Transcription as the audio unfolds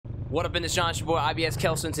What up in this John, it's your boy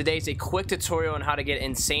Ibskelso, and today's a quick tutorial on how to get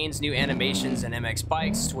Insane's new animations in MX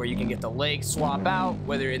Bikes, to where you can get the leg swap out,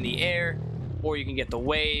 whether in the air, or you can get the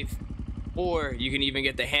wave, or you can even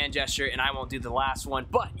get the hand gesture, and I won't do the last one,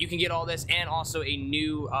 but you can get all this and also a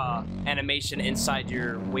new animation inside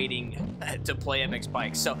your waiting to play MX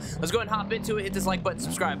Bikes. So let's go ahead and hop into it. Hit this like button,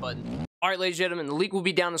 subscribe button. All right, ladies and gentlemen, the link will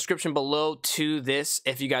be down in the description below to this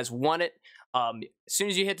if you guys want it. As soon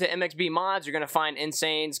as you hit the MXB mods, you're going to find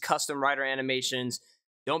Insane's custom rider animations.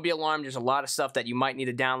 Don't be alarmed. There's a lot of stuff that you might need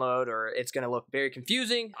to download, or it's going to look very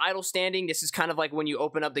confusing. Idle standing. This is kind of like when you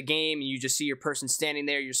open up the game and you just see your person standing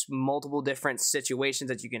there. There's multiple different situations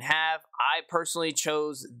that you can have. I personally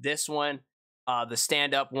chose this one. The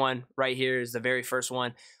stand-up one right here is the very first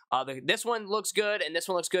one. This one looks good and this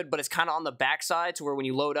one looks good, but it's kind of on the backside to where when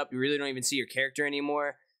you load up, you really don't even see your character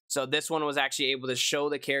anymore. So this one was actually able to show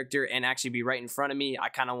the character and actually be right in front of me. I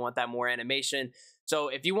kind of want that more animation. So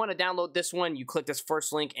if you want to download this one, you click this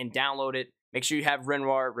first link and download it. Make sure you have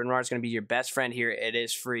Rinwar. Rinwar is going to be your best friend here. It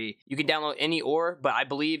is free. You can download any ore, but I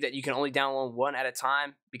believe that you can only download one at a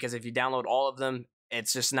time, because if you download all of them,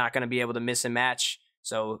 it's just not going to be able to miss and match.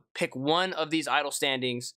 So pick one of these idle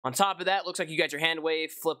standings. On top of that, looks like you got your hand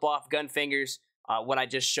wave, flip off, gun fingers, what I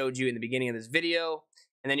just showed you in the beginning of this video.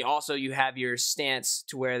 And then you have your stance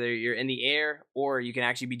to where you're in the air, or you can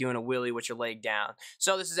actually be doing a wheelie with your leg down.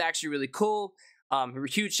 So this is actually really cool.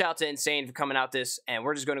 Huge shout out to Insane for coming out this, and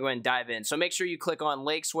we're just going to go ahead and dive in. So make sure you click on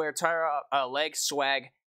leg swag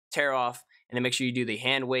tear off, and then make sure you do the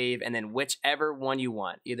hand wave, and then whichever one you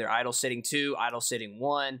want, either idle sitting 2, idle sitting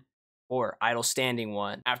 1, or idle standing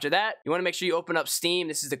 1. After that, you want to make sure you open up Steam.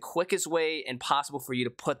 This is the quickest way and possible for you to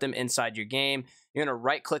put them inside your game. You're going to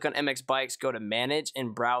right click on MX Bikes, go to manage,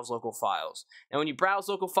 and browse local files. And when you browse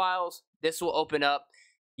local files, this will open up.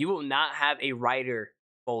 You will not have a writer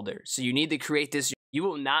folder, so you need to create this. You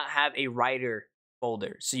will not have a writer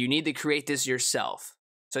folder, so you need to create this yourself.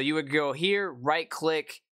 So you would go here, right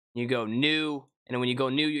click, you go new, and then when you go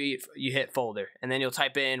new, you hit folder, and then you'll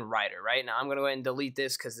type in writer. Right now, I'm going to go ahead and delete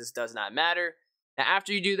this because this does not matter. Now,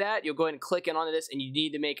 after you do that, you'll go ahead and click in onto this, and you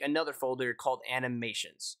need to make another folder called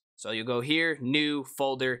animations. So you'll go here, new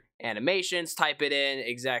folder, animations, type it in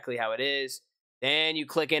exactly how it is. Then you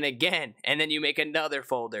click in again, and then you make another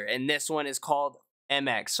folder, and this one is called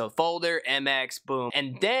MX. So folder, MX, boom.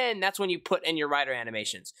 And then that's when you put in your rider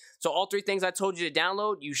animations. So all three things I told you to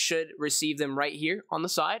download, you should receive them right here on the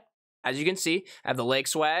side. As you can see, I have the leg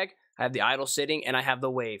swag, I have the idle sitting, and I have the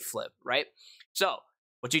wave flip, right? So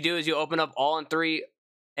what you do is you open up all in three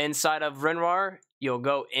inside of Rinwar. You'll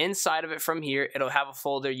go inside of it from here. It'll have a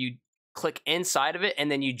folder. You click inside of it, and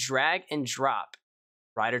then you drag and drop.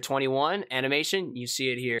 Rider 21 animation, you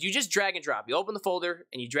see it here. You just drag and drop. You open the folder,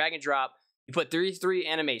 and you drag and drop. You put three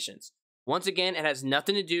animations. Once again, it has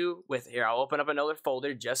nothing to do with, here, I'll open up another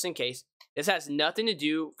folder just in case. This has nothing to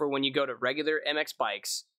do for when you go to regular MX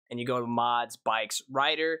Bikes, and you go to mods, bikes,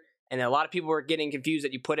 rider, and a lot of people are getting confused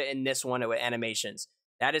that you put it in this one with animations.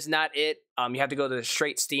 That is not it. You have to go to the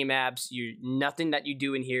straight Steam apps. Nothing that you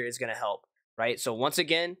do in here is going to help, right? So once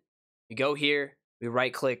again, we go here, we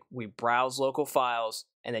right click, we browse local files,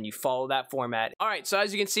 and then you follow that format. All right, so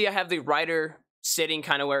as you can see, I have the rider sitting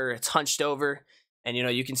kind of where it's hunched over, and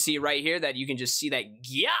you can see right here that you can just see that,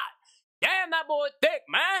 yeah, damn, that boy thick,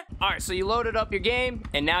 man. All right, so you loaded up your game,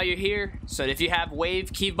 and now you're here. So if you have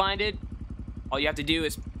wave key binded, all you have to do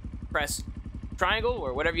is press triangle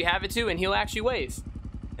or whatever you have it to, and he'll actually wave.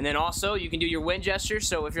 And then also you can do your wind gesture.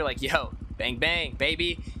 So if you're like, yo, bang, bang,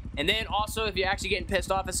 baby. And then also if you're actually getting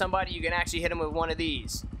pissed off at somebody, you can actually hit them with one of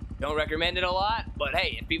these. Don't recommend it a lot, but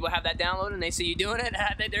hey, if people have that downloaded and they see you doing it,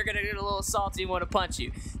 they're going to get a little salty and want to punch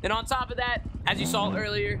you. Then on top of that, as you saw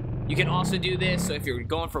earlier, you can also do this. So if you're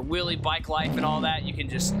going for wheelie, bike life, and all that, you can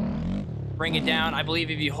just bring it down. I believe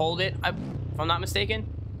if you hold it, if I'm not mistaken.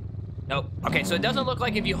 Nope. Okay, so it doesn't look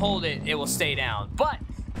like if you hold it, it will stay down. But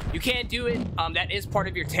you can't do it. That is part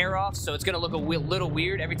of your tear off, so it's going to look a little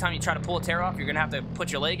weird. Every time you try to pull a tear off, you're going to have to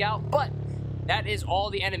put your leg out. But that is all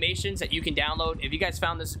the animations that you can download. If you guys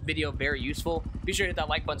found this video very useful, be sure to hit that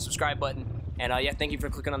like button, subscribe button. And yeah, thank you for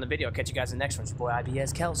clicking on the video. I'll catch you guys in the next one. It's your boy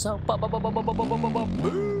Ibskelso.